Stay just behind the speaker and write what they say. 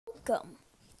Welcome,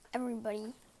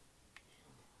 everybody.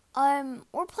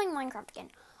 We're playing Minecraft again.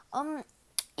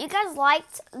 You guys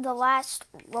liked the last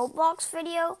Roblox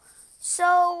video,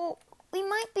 so we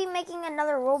might be making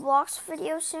another Roblox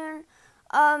video soon.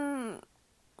 Now,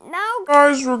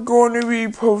 Guys, we're going to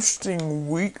be posting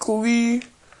weekly.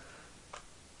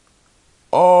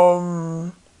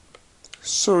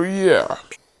 So yeah.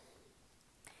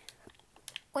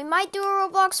 we might do a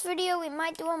Roblox video, we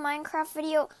might do a Minecraft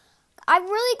video. I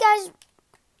really, guys,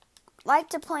 like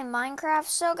to play Minecraft,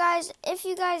 so guys, if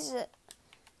you guys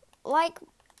like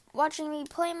watching me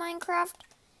play Minecraft,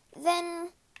 then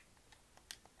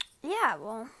yeah,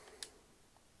 well,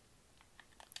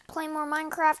 play more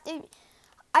Minecraft.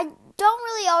 I don't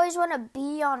really always want to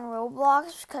be on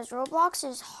Roblox because Roblox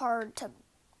is hard to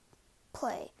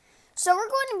play. So we're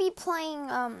going to be playing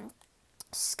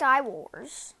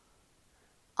Skywars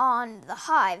on the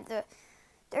Hive.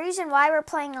 The reason why we're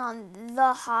playing on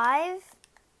the Hive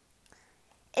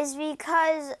is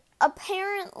because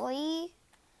apparently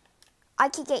I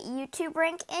could get YouTube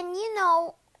rank, and you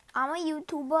know, I'm a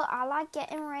YouTuber. I like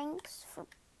getting ranks for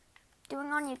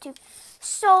doing on YouTube.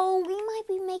 So we might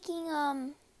be making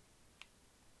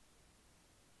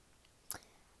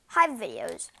Hive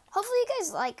videos. Hopefully you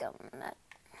guys like them.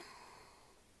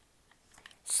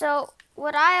 So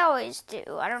what I always do,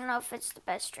 I don't know if it's the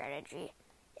best strategy,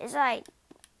 is I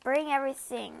bring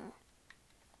everything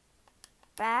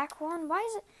back one.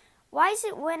 Why is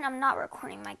it when I'm not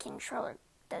recording my controller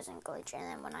doesn't glitch, and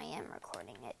then when I am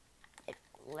recording it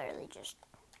literally just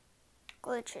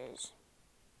glitches?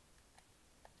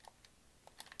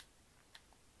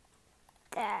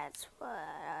 That's what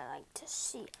I like to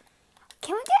see.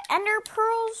 Can we get ender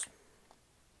pearls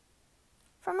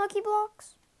from Lucky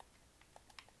Blocks?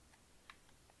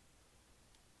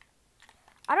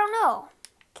 I don't know.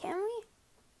 Can we?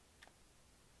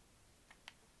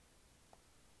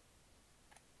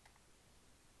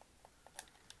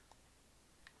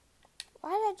 Why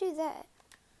did I do that?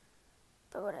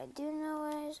 But what I do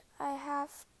know is I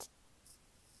have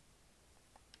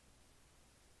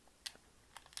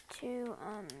to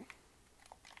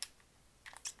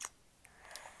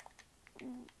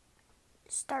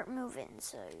start moving,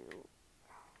 so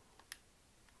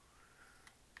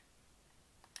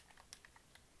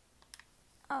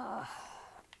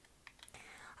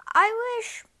I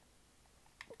wish,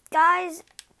 guys,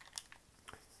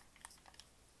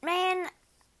 man,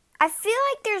 I feel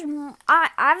like there's, I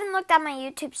haven't looked at my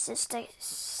YouTube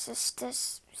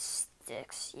statistics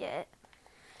yet,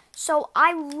 so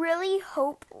I really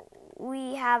hope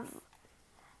we have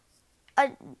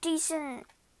a decent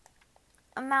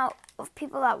amount of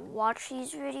people that watch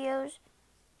these videos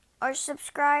are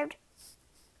subscribed,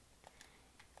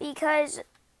 because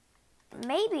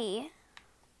maybe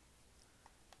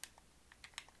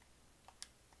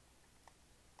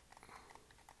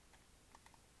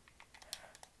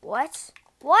What?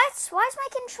 Why is my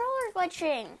controller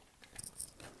glitching?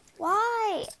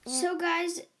 Why? So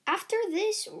guys, after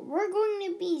this, we're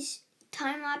going to be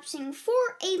time-lapsing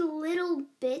for a little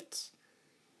bit.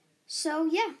 So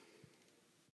yeah.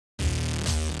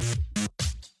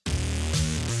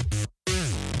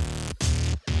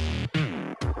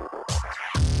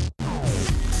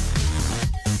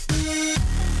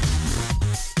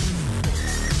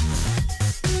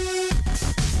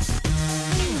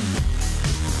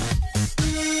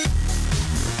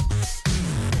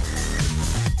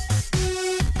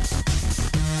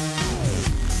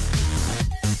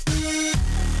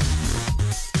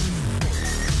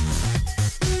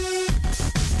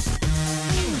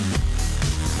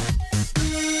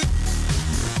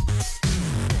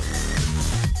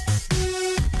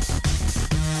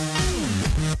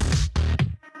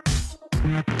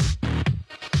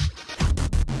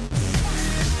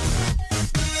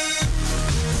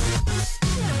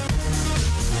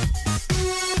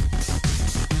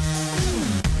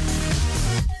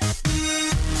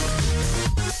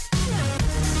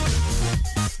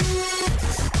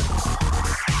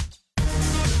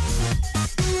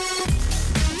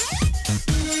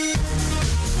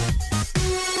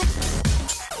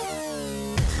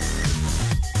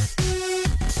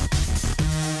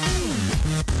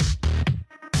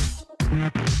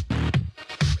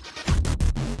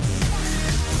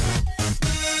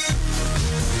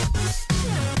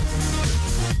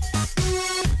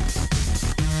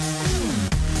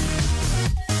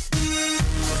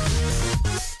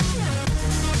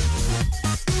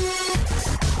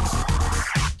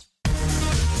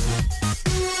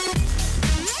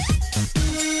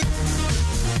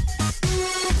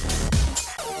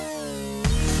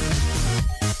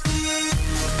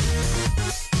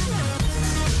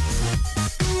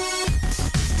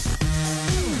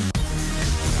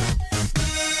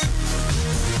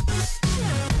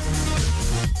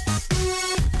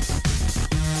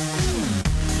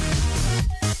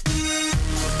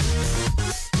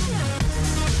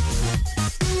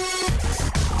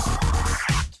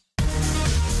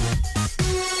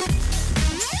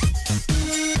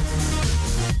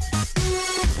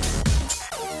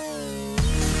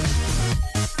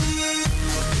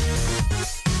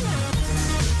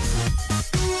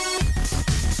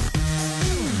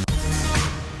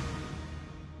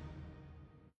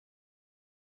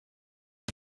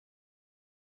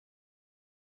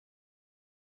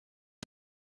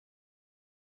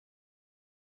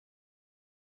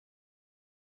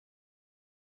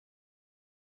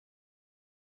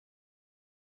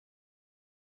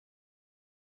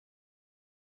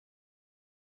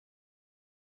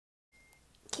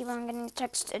 keep on getting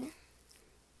texted.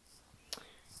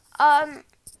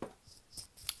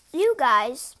 You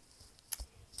guys,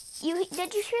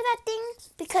 did you hear that thing?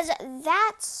 Because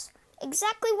that's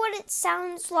exactly what it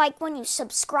sounds like when you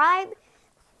subscribe,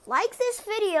 like this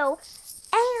video,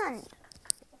 and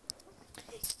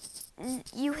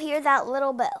you hear that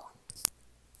little bell.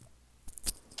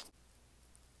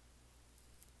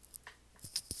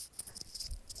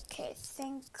 Okay, I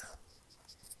think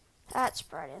that's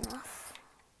bright enough.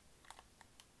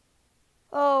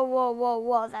 Oh,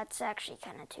 whoa, that's actually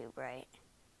kind of too bright.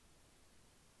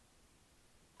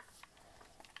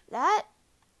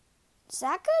 Is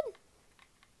that good?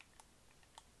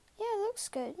 Yeah, it looks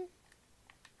good.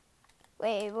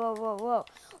 Wait, whoa.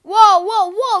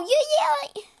 You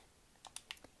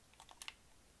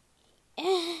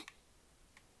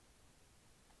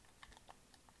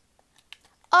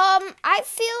I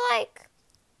feel like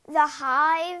the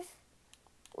hive,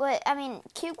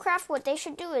 CubeCraft, what they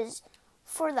should do is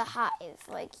for the hive.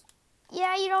 Like,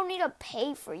 yeah, you don't need to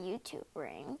pay for YouTube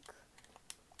rank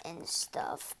and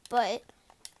stuff, but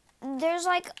there's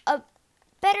like a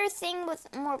better thing with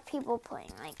more people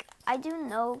playing. Like, I do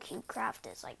know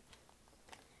CubeCraft is like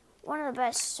one of the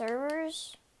best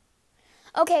servers.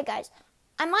 Okay, guys,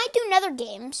 I might do Nether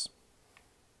games,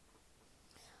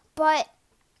 but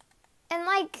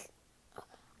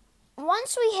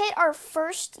once we hit our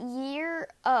first year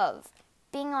of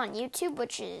being on YouTube,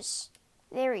 which is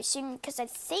very soon, because I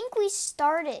think we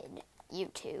started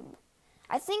YouTube.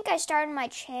 I think I started my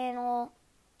channel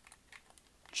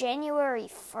January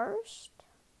 1st.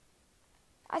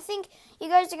 I think you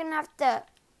guys are going to have to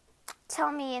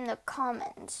tell me in the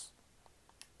comments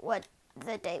what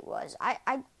the date was.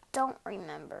 I don't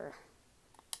remember.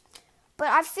 But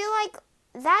I feel like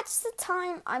that's the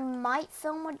time I might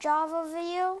film a Java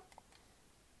video.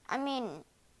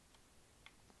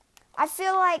 I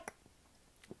feel like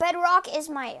bedrock is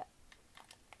my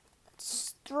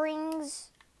strings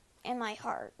in my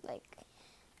heart. Like,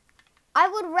 I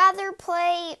would rather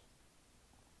play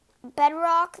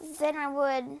bedrock than I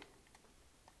would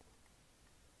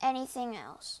anything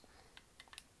else.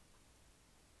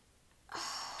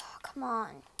 Come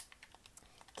on.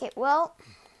 Okay, well,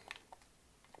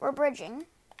 we're bridging.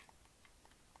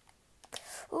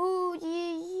 Ooh,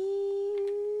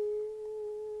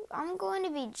 I'm going to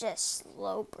be just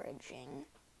slow bridging.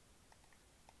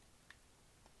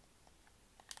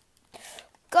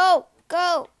 Go,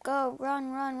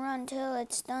 run till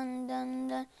it's done,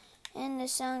 and the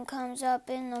sun comes up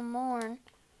in the morn.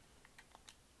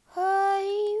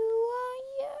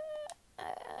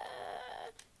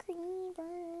 Creeper.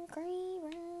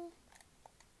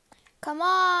 Come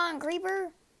on,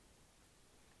 Creeper.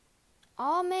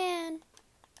 Oh, man.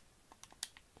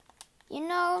 You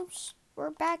know, we're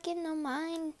back in the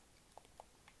mine.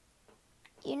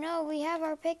 You know, we have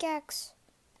our pickaxe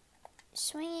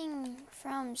swinging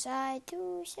from side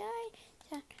to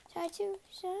side, side to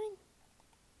side.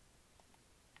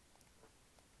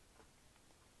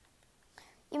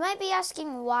 You might be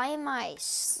asking, why am I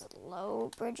slow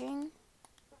bridging?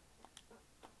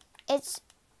 It's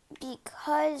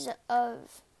because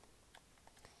of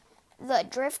the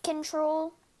drift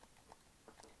control.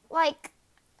 Like,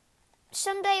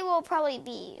 someday we'll probably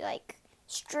be, like,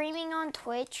 streaming on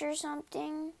Twitch or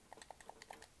something.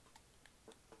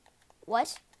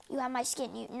 What? You have my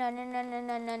skin.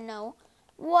 No.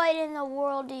 What in the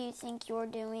world do you think you're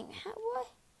doing? What?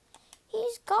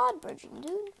 He's God bridging,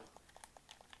 dude.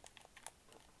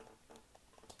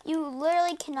 You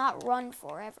literally cannot run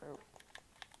forever.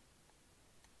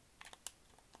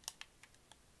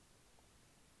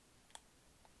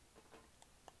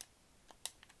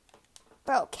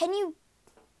 Bro, can you...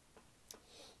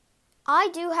 I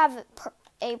do have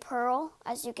a pearl,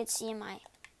 as you can see in my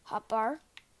hotbar.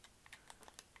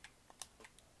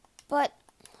 But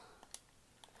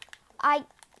I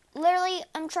literally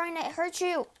am trying to hurt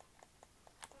you.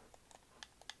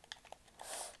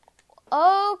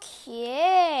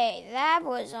 Okay, that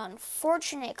was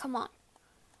unfortunate. Come on.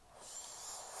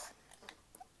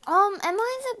 Am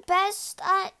I the best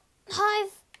at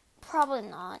hive? Probably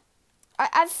not.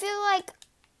 I feel like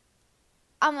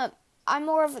I'm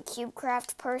more of a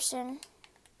CubeCraft person.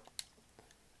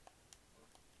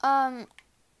 Oh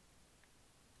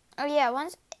yeah,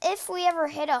 if we ever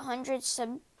hit 100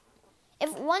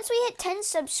 once we hit 10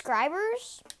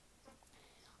 subscribers,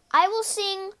 I will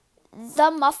sing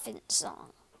the Muffin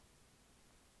Song.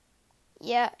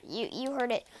 Yeah, you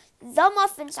heard it. The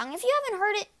Muffin Song. If you haven't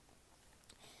heard it,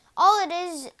 all it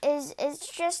is it's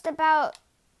just about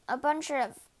a bunch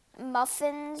of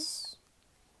muffins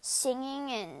singing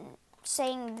and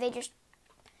saying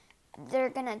they're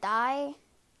gonna die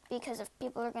because if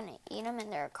people are gonna eat them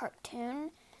and they're a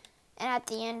cartoon. And at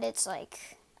the end, it's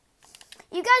like,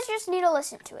 you guys just need to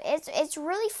listen to it. It's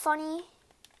really funny.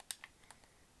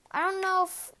 I don't know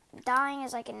if dying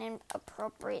is like an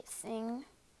inappropriate thing.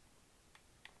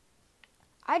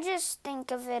 I just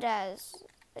think of it as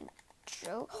a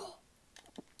joke.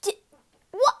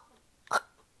 What?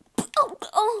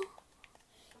 Oh.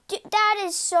 That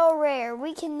is so rare.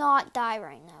 We cannot die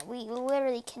right now. We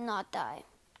literally cannot die.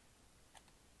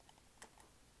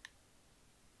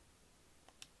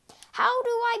 How do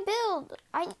I build?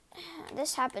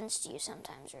 This happens to you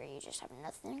sometimes where you just have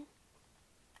nothing.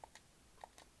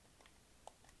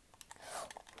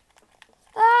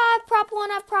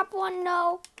 Prop one,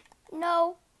 no.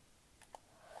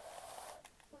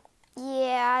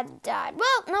 Yeah, I died.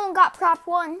 Well, no one got prop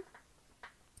one.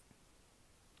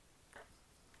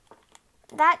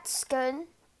 That's good.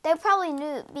 They probably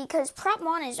knew because prop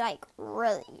one is like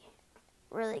really,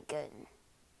 really good.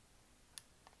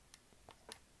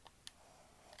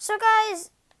 So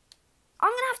guys, I'm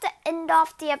going to have to end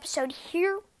off the episode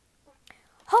here.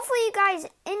 Hopefully you guys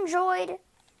enjoyed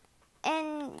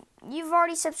and you've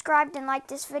already subscribed and liked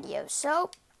this video.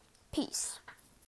 So, peace.